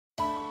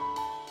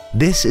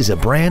This is a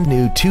brand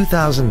new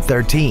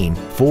 2013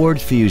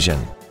 Ford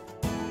Fusion.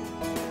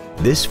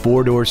 This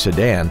four-door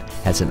sedan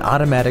has an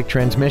automatic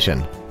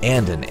transmission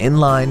and an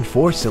inline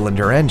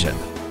four-cylinder engine.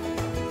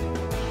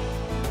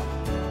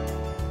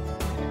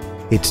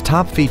 Its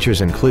top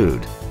features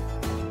include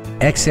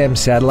XM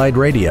satellite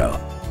radio,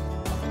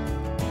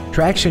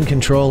 traction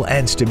control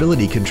and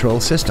stability control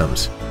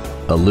systems,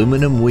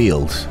 aluminum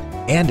wheels,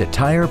 and a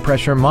tire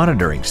pressure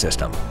monitoring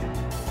system.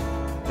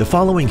 The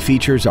following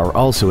features are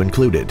also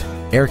included: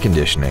 air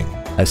conditioning,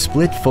 a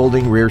split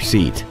folding rear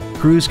seat,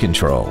 cruise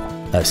control,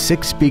 a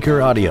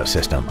 6-speaker audio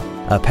system,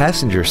 a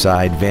passenger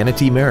side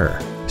vanity mirror,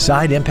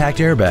 side impact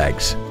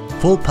airbags,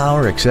 full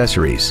power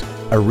accessories,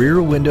 a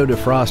rear window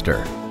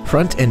defroster,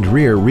 front and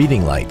rear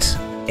reading lights,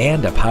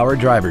 and a power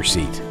driver's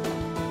seat.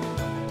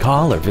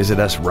 Call or visit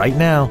us right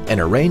now and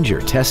arrange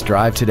your test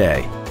drive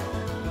today.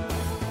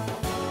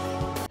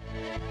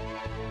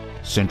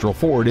 Central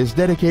Ford is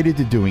dedicated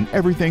to doing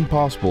everything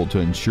possible to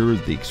ensure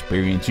the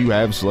experience you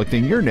have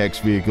selecting your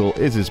next vehicle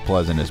is as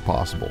pleasant as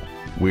possible.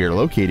 We are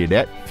located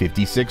at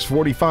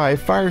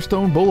 5645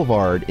 Firestone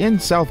Boulevard in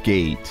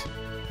Southgate.